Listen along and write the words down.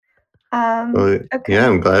Well, yeah, Okay.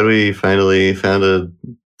 I'm glad we finally found a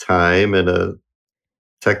time and a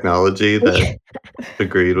technology that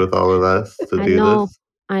agreed with all of us to I do know, this.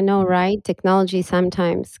 I know, right? Technology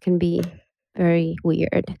sometimes can be very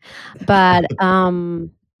weird, but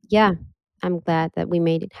yeah, I'm glad that we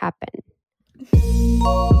made it happen.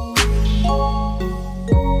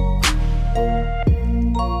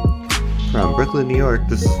 From Brooklyn, New York,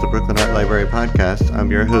 this is the Brooklyn Art Library Podcast. I'm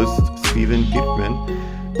your host, Stephen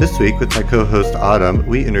Peterman. This week, with my co host Autumn,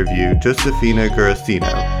 we interview Josefina Gurasino,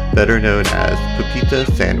 better known as Pepita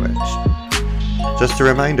Sandwich. Just a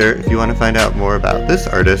reminder, if you want to find out more about this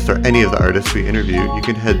artist or any of the artists we interview, you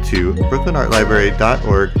can head to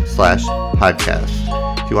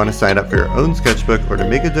brooklynartlibrary.org/podcast. If you want to sign up for your own sketchbook or to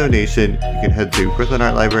make a donation, you can head to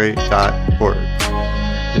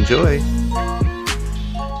brooklynartlibrary.org. Enjoy!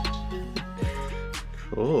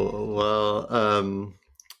 Cool. Well,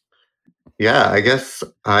 yeah, I guess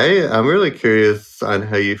I'm really curious on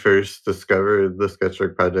how you first discovered the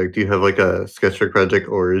Sketchbook project. Do you have like a Sketchbook project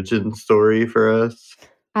origin story for us?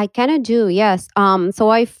 I kind of do, yes. So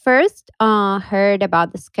I first heard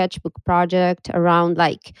about the sketchbook project around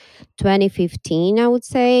like 2015, I would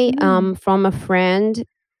say, Mm. from a friend.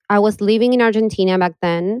 I was living in Argentina back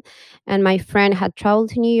then, and my friend had traveled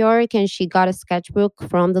to New York, and she got a sketchbook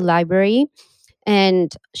from the library,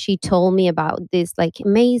 and she told me about this like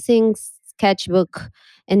amazing sketchbook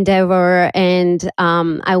endeavor, and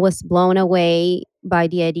I was blown away by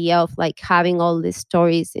the idea of like having all these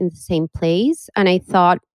stories in the same place, and I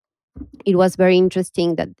thought it was very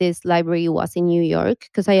interesting that this library was in New York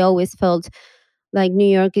because I always felt like New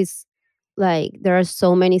York is like there are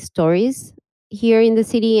so many stories here in the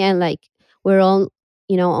city, and like we're all,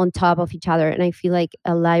 on top of each other, and I feel like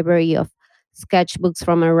a library of sketchbooks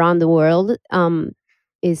from around the world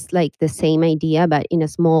is like the same idea but in a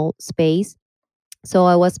small space. So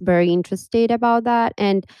I was very interested about that,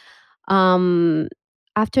 and um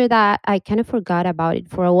after that I kind of forgot about it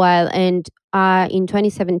for a while, and in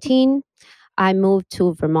 2017 I moved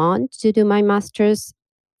to Vermont to do my master's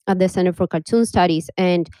at the Center for Cartoon Studies,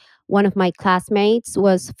 and one of my classmates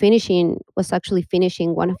was actually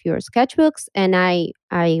finishing one of your sketchbooks, and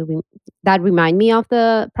that remind me of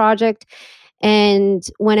the project. And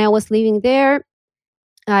when I was living there,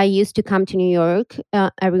 I used to come to New York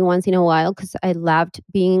every once in a while because I loved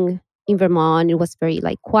being in Vermont. It was very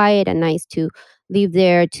like quiet and nice to live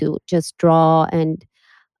there to just draw, and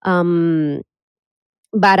um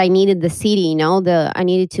but I needed the city, I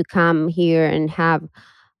needed to come here and have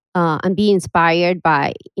and be inspired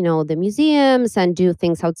by, the museums and do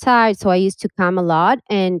things outside. So I used to come a lot.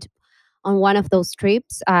 And on one of those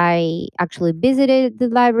trips, I actually visited the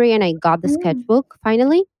library and I got the Mm. sketchbook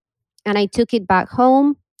finally. And I took it back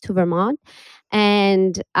home to Vermont.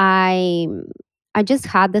 And I just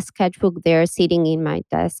had the sketchbook there sitting in my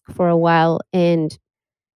desk for a while. And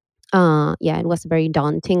yeah, it was very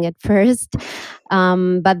daunting at first.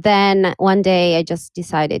 But then one day I just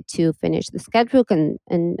decided to finish the sketchbook, and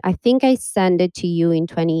I think I sent it to you in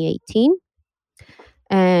 2018.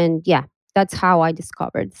 And yeah, that's how I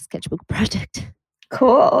discovered the sketchbook project.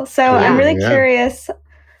 Cool. So I'm Yeah. really Yeah. curious.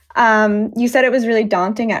 You said it was really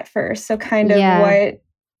daunting at first. So kind of Yeah. what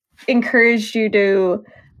encouraged you to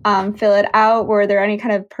fill it out? Were there any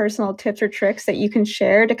kind of personal tips or tricks that you can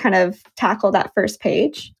share to kind of tackle that first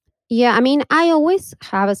page? Yeah, I mean, I always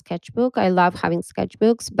have a sketchbook. I love having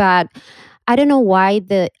sketchbooks, but I don't know why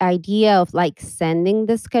the idea of like sending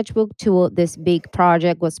the sketchbook to this big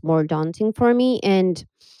project was more daunting for me. And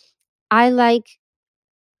I like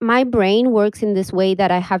my brain works in this way that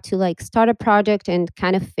I have to like start a project and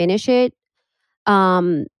kind of finish it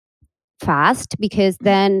um, fast, because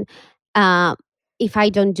then uh, if I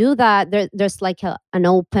don't do that, there's like an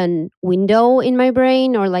open window in my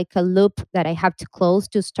brain or like a loop that I have to close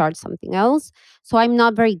to start something else. So I'm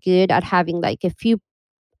not very good at having like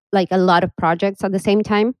a lot of projects at the same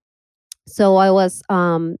time. So I was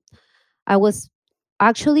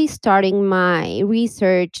actually starting my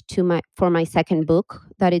research for my second book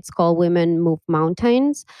that it's called Women Move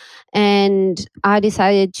Mountains, and I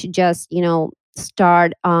decided to just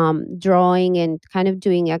start drawing and kind of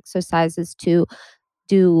doing exercises to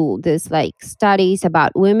do this like studies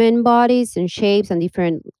about women bodies and shapes and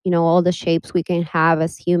different all the shapes we can have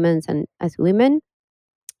as humans and as women.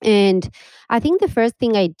 And I think the first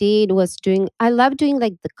thing I did was I love doing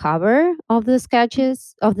like the cover of the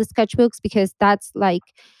sketches of the sketchbooks, because that's like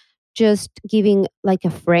just giving like a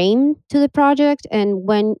frame to the project. And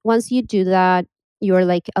once you do that, you're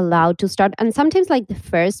like allowed to start. And sometimes like the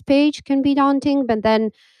first page can be daunting, but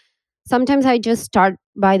then sometimes I just start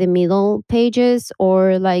by the middle pages,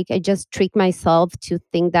 or like I just trick myself to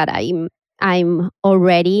think that I'm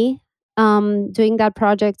already doing that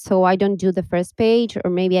project, so I don't do the first page,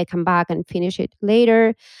 or maybe I come back and finish it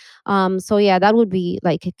later. So yeah, that would be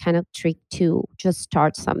like a kind of trick to just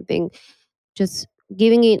start something, just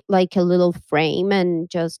giving it like a little frame, and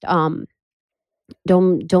just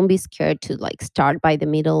don't be scared to like start by the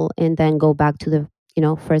middle and then go back to the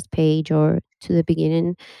first page or to the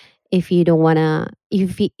beginning, if you don't want to,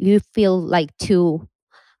 if you feel like too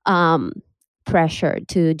um pressure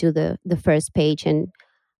to do the first page and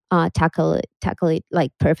tackle it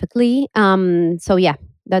like perfectly. So yeah,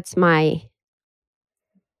 that's my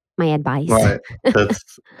advice. Right.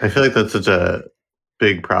 I feel like that's such a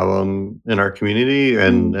big problem in our community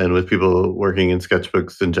Mm. and with people working in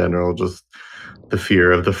sketchbooks in general, just the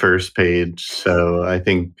fear of the first page. So I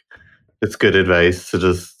think it's good advice to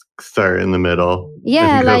just start in the middle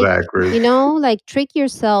Yeah, and go like, backwards. like trick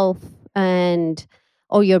yourself, and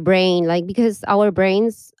or your brain, like, because our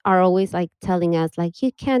brains are always like telling us like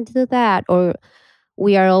you can't do that, or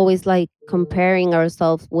we are always like comparing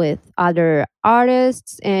ourselves with other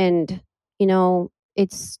artists, and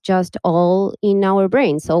it's just all in our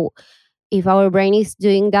brain. So if our brain is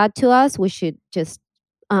doing that to us, we should just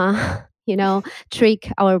you know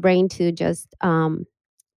trick our brain to just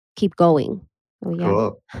keep going. So yeah.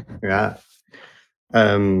 Cool. Yeah.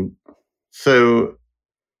 Um, so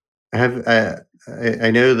have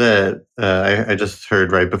I know that I just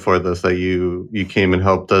heard right before this that you came and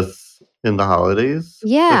helped us in the holidays a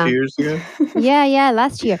Yeah. few years ago. Yeah,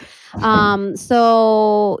 last year.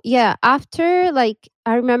 So yeah, after, like,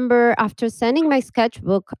 I remember after sending my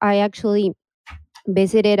sketchbook, I actually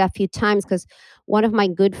visited a few times, because one of my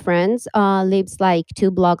good friends lives like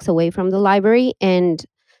 2 blocks away from the library, and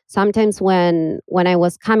sometimes when I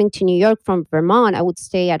was coming to New York from Vermont, I would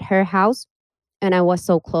stay at her house, and I was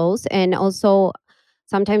so close. And also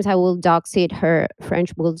sometimes I will dog sit her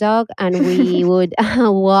French bulldog, and we would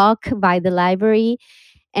walk by the library.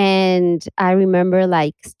 And I remember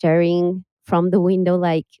like staring from the window,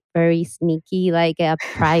 like very sneaky, like a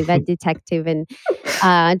private detective, and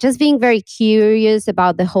just being very curious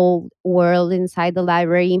about the whole world inside the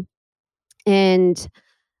library. And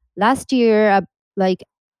last year, like,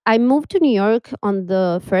 I moved to New York on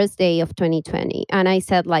the first day of 2020, and I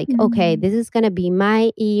said like, okay, Mm. this is going to be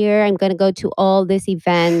my year. I'm going to go to all these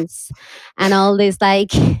events and all these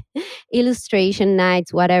like illustration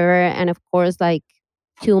nights, whatever. And of course, like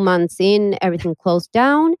 2 months in, everything closed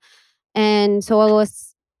down. And so I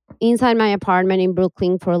was inside my apartment in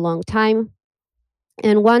Brooklyn for a long time.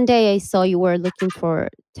 And one day I saw you were looking for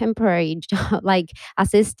temporary job, like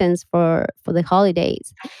assistance for the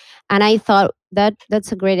holidays. And I thought that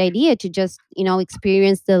that's a great idea to just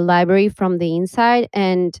experience the library from the inside.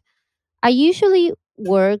 And I usually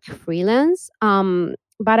work freelance,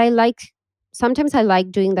 but sometimes I like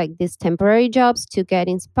doing like these temporary jobs to get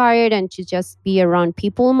inspired and to just be around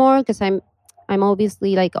people more, because I'm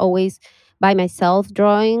obviously like always by myself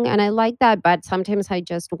drawing, and I like that, but sometimes I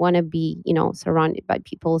just want to be surrounded by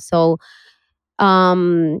people. So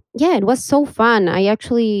yeah, it was so fun. I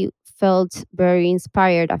actually felt very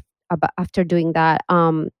inspired after doing that.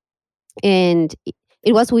 And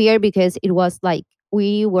it was weird because it was like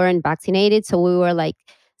we weren't vaccinated, so we were like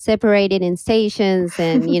separated in stations,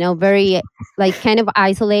 and very like kind of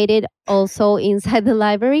isolated also inside the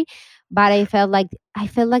library. But I felt like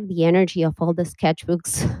the energy of all the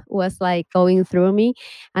sketchbooks was like going through me,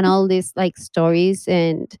 and all these like stories.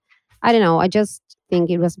 And I don't know, I just think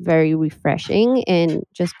it was very refreshing, and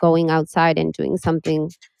just going outside and doing something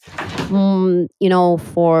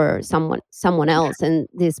for someone else, and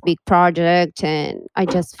this big project. And I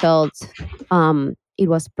just felt it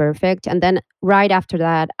was perfect. And then right after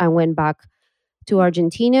that, I went back to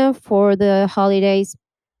Argentina for the holidays.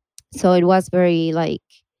 So it was very like,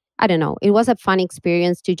 I don't know, it was a fun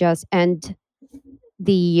experience to just end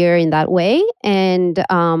the year in that way. And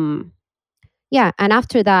yeah, and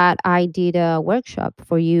after that, I did a workshop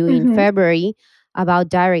for you in Mhm. February about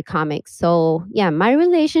diary comics. So yeah, my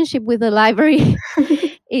relationship with the library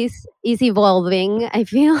is evolving, I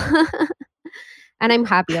feel. And I'm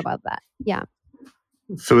happy about that. Yeah.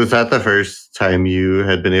 So was that the first time you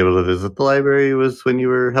had been able to visit the library was when you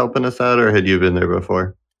were helping us out, or had you been there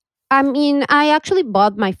before? I mean, I actually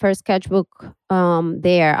bought my first sketchbook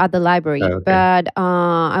there at the library, Oh, okay. but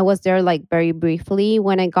I was there like very briefly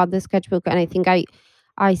when I got the sketchbook, and I think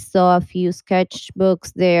I saw a few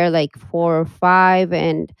sketchbooks there, like 4 or 5.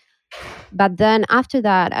 And but then after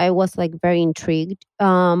that, I was like very intrigued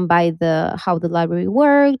by the how the library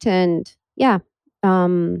worked. And yeah,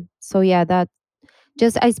 so yeah,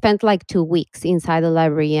 just I spent like 2 weeks inside the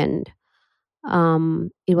library, and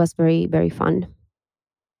it was very, very fun.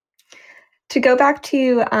 To go back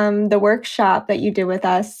to the workshop that you did with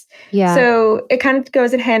us, Yeah. so it kind of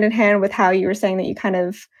goes in hand with how you were saying that you kind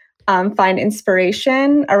of find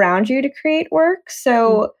inspiration around you to create work. Mm.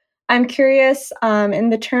 So I'm curious, in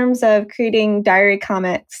the terms of creating diary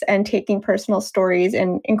comics and taking personal stories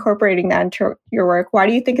and incorporating that into your work, why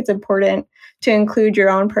do you think it's important to include your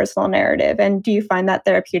own personal narrative? And do you find that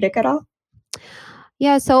therapeutic at all?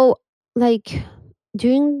 Yeah, so like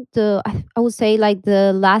during I would say like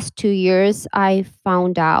the last 2 years, I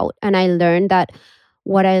found out and I learned that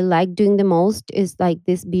what I like doing the most is like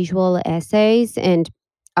these visual essays and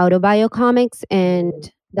autobio comics, and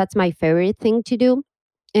that's my favorite thing to do.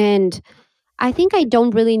 And I think I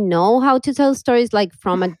don't really know how to tell stories like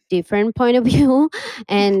from a different point of view.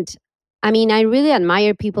 And I mean, I really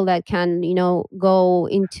admire people that can, go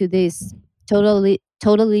into this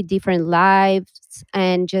totally different lives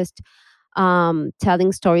and just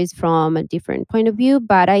telling stories from a different point of view.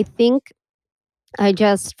 But I think I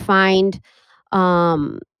just find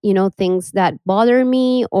things that bother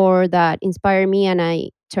me or that inspire me, and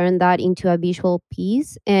I turn that into a visual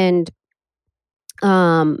piece. And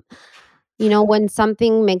um when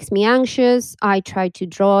something makes me anxious, I try to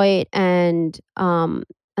draw it, and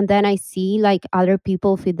then I see like other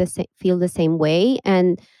people feel the same way,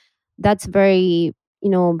 and that's very,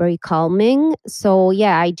 very calming. So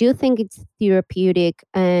yeah, I do think it's therapeutic,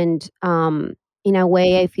 and in a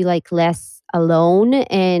way I feel like less alone,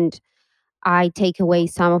 and I take away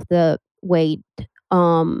some of the weight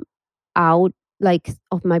um out, like,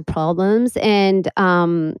 of my problems. And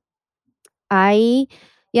I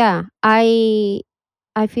yeah, I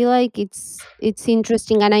feel like it's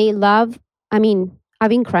interesting, and I mean, I've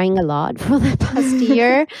been crying a lot for the past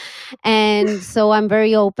year, and so I'm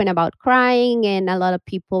very open about crying, and a lot of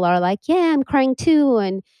people are like, "Yeah, I'm crying too."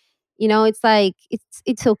 And it's like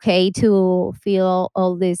it's okay to feel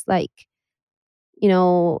all this, like,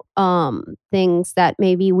 things that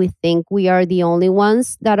maybe we think we are the only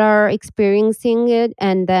ones that are experiencing it,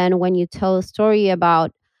 and then when you tell a story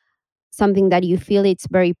about something that you feel it's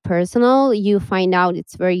very personal, you find out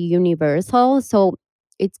it's very universal. So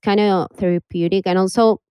it's kind of therapeutic. And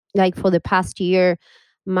also, like, for the past year,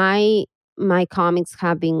 my my comics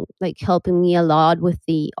have been like helping me a lot with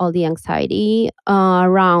the all the anxiety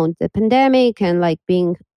around the pandemic, and like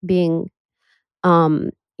being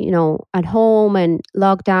at home and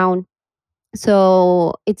lockdown.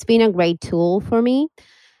 So it's been a great tool for me.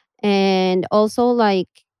 And also, like,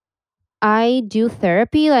 I do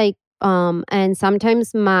therapy, like, and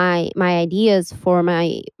sometimes my ideas for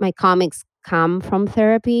my comics come from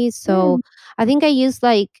therapy. So Mm. I think I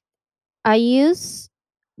use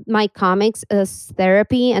my comics as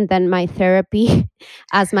therapy, and then my therapy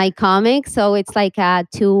as my comics. So it's like a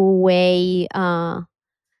two-way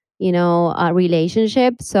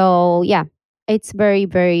relationship. So yeah, it's very,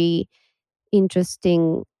 very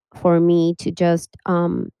interesting for me to just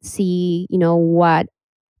see what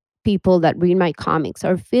people that read my comics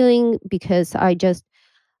are feeling, because I just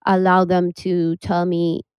allow them to tell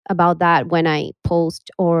me about that when I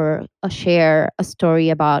post or share a story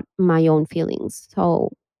about my own feelings.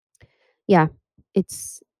 So yeah,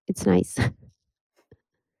 it's nice.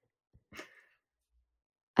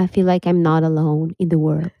 I feel like I'm not alone in the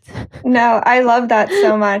world. No, I love that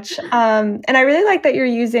so much. And I really like that you're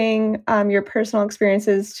using your personal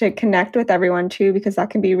experiences to connect with everyone too, because that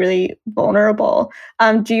can be really vulnerable.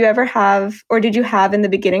 Do you ever have, or did you have in the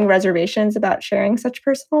beginning reservations about sharing such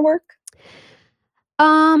personal work?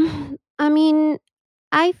 I mean,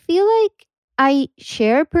 I feel like I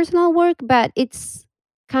share personal work, but it's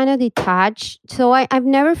kind of detached. So I've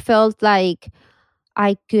never felt like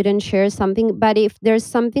I couldn't share something. But if there's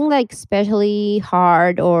something like especially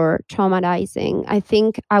hard or traumatizing, I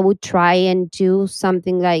think I would try and do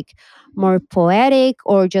something like more poetic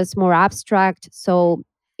or just more abstract. So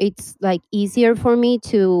it's like easier for me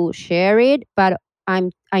to share it, but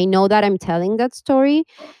I know that I'm telling that story.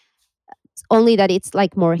 It's only that it's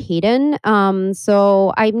like more hidden.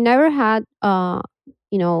 So I've never had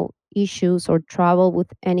issues or trouble with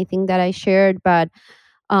anything that I shared, but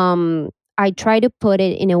um I try to put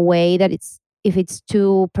it in a way that it's if it's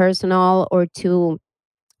too personal or too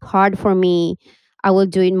hard for me, I will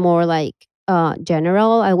do it more like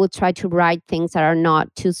general. I will try to write things that are not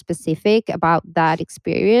too specific about that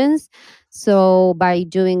experience. So by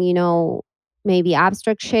doing, maybe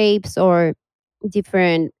abstract shapes or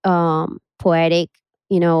different poetic,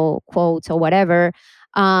 quotes or whatever,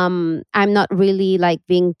 I'm not really like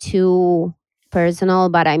being too personal,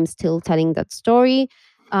 but I'm still telling that story.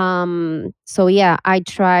 So yeah, I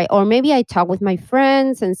try, or maybe I talk with my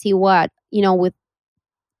friends and see what, with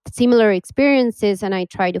similar experiences, and I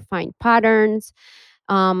try to find patterns.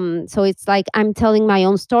 So it's like I'm telling my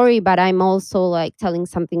own story, but I'm also like telling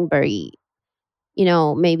something very,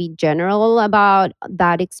 maybe general about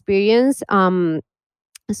that experience.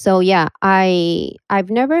 So yeah, I've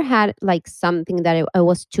never had like something that I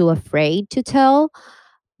was too afraid to tell,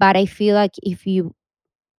 but I feel like if you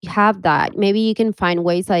have that, maybe you can find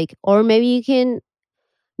ways, like, or maybe you can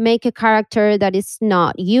make a character that is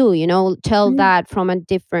not you, tell Mhm. that from a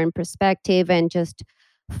different perspective, and just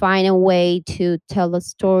find a way to tell a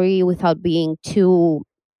story without being too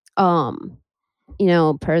um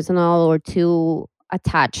personal or too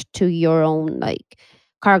attached to your own like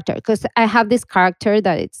character, because I have this character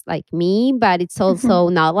that it's like me, but it's Mhm. also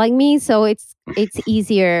not like me, so it's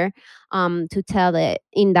easier to tell it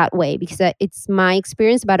in that way, because it's my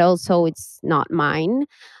experience, but also it's not mine.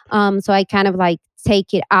 So I kind of like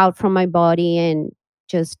take it out from my body and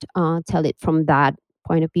just tell it from that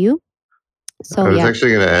point of view. So I was yeah.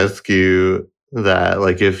 actually going to ask you that,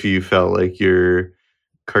 like, if you felt like your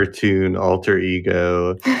cartoon alter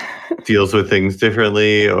ego deals with things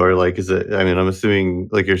differently, or like, is it, I mean, I'm assuming,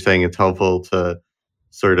 like you're saying, it's helpful to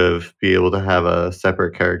sort of be able to have a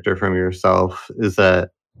separate character from yourself.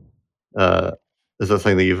 Uh, is that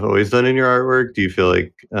something that you've always done in your artwork? Do you feel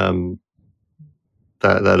like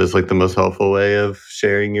that is like the most helpful way of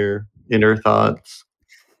sharing your inner thoughts?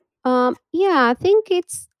 Yeah, I think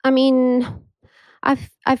I mean,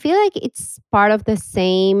 I feel like it's part of the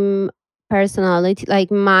same personality.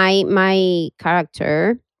 Like my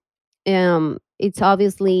character, it's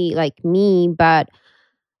obviously like me, but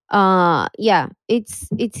yeah, it's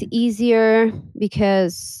easier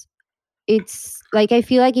because it's like I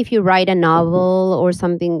feel like if you write a novel or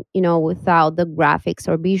something, without the graphics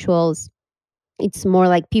or visuals, it's more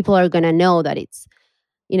like people are gonna know that it's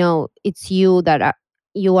you that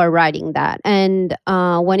you are writing that. And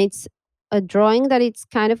when it's a drawing that it's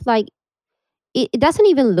kind of like it doesn't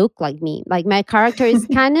even look like me, like my character is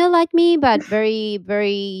kind of like me, but very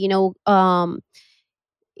very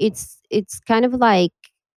it's kind of like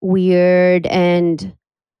weird. And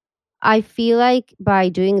I feel like by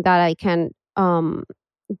doing that I can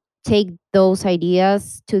take those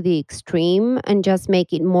ideas to the extreme and just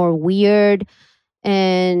make it more weird.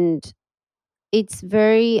 And it's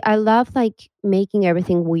very, I love like making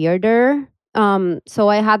everything weirder. So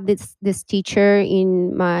I had this teacher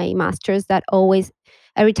in my masters that always,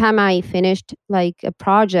 every time I finished like a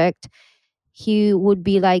project, he would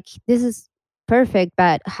be like, this is perfect,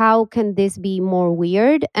 but how can this be more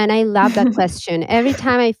weird? And I love that question. Every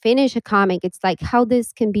time I finish a comic, it's like how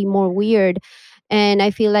this can be more weird. And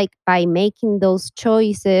I feel like by making those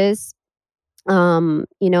choices,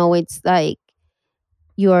 it's like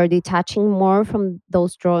you are detaching more from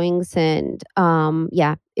those drawings. And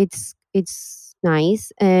yeah, it's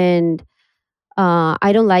nice. And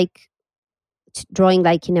I don't like drawing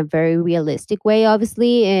like in a very realistic way,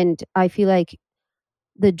 obviously. And I feel like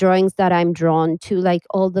the drawings that I'm drawn to, like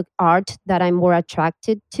all the art that I'm more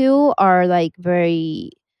attracted to, are like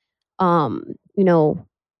very um you know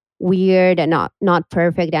weird and not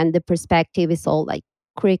perfect, and the perspective is all like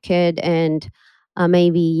crooked. And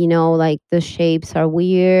maybe like the shapes are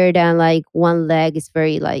weird, and like one leg is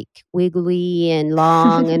very like wiggly and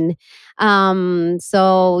long. And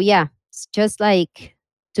so yeah, it's just like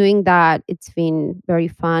doing that, it's been very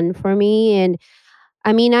fun for me. And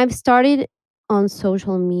I mean, I've started on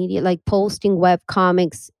social media, like posting web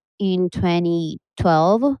comics in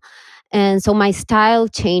 2012. And so my style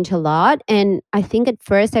changed a lot. And I think at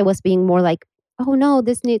first I was being more like, oh no,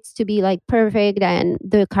 this needs to be like perfect and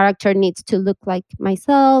the character needs to look like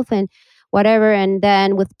myself and whatever. And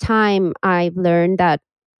then with time, I've learned that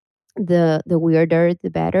the weirder, the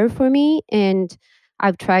better for me. And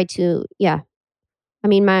I've tried to, yeah, I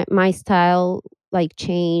mean, my style like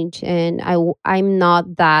change, and I'm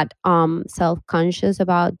not that self-conscious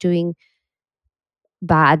about doing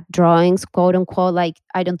bad drawings, quote unquote. Like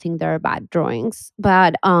I don't think there are bad drawings,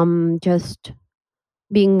 but just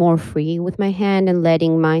being more free with my hand and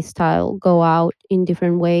letting my style go out in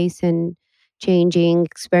different ways, and changing,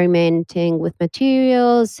 experimenting with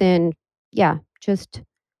materials, and yeah, just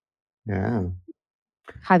Yeah.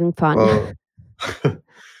 having fun. Well,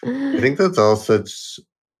 I think that's all such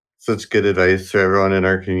good advice for everyone in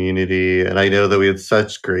our community, and I know that we had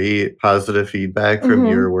such great positive feedback from Mhm.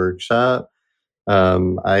 your workshop.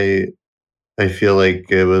 I feel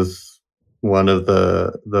like it was one of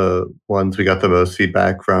the ones we got the most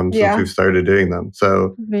feedback from since Yeah. we've started doing them.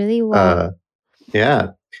 So, Really well. uh,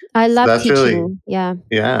 yeah, I so love that's really teaching. Yeah.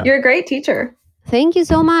 yeah. You're a great teacher. Thank you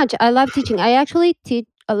so much. I love teaching. I actually teach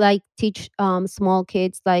small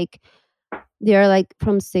kids, like they're like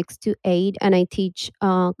from 6 to 8, and I teach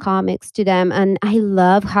comics to them, and I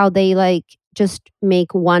love how they like just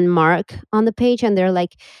make one mark on the page, and they're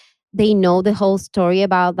like they know the whole story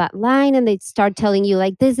about that line, and they start telling you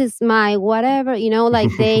like this is my whatever, like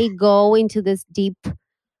they go into this deep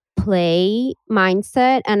play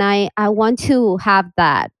mindset, and I want to have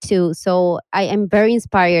that too. So I am very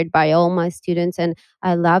inspired by all my students, and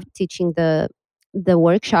I love teaching the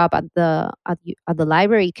workshop at the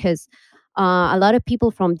library, because a lot of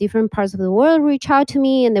people from different parts of the world reach out to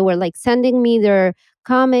me, and they were like sending me their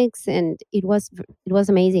comics, and it was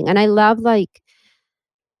amazing. And I love like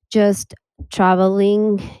just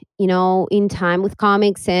traveling, in time with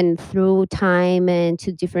comics and through time and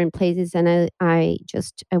to different places. And I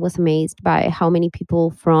was amazed by how many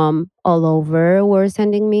people from all over were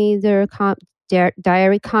sending me their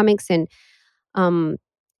diary comics. And um,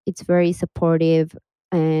 it's very supportive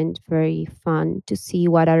and very fun to see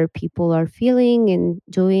what other people are feeling and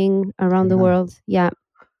doing around the Yeah. world. Yeah.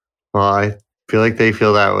 Well, I feel like they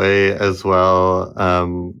feel that way as well.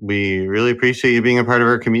 We really appreciate you being a part of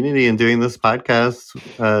our community and doing this podcast.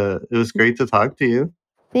 It was great to talk to you.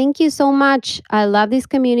 Thank you so much. I love this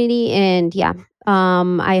community, and yeah,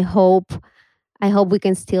 I hope we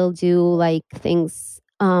can still do like things,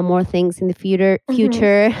 more things in the future,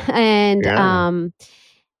 and Yeah.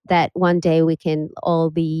 that one day we can all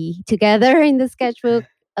be together in the sketchbook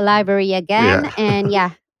library again. Yeah. And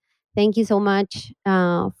yeah, thank you so much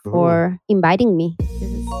Cool. for inviting me. This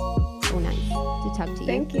is so nice to talk to you.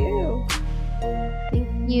 Thank you.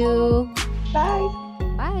 Thank you. Bye.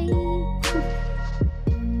 Bye.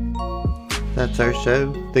 That's our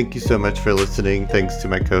show. Thank you so much for listening. Thanks to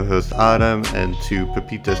my co-host Autumn and to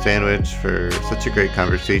Pepita Sandwich for such a great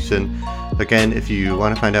conversation. Again, if you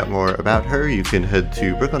want to find out more about her, you can head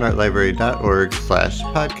to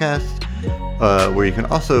brooklynartlibrary.org/podcast, where you can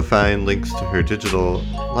also find links to her digital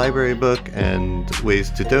library book and ways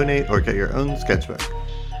to donate or get your own sketchbook.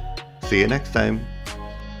 See you next time.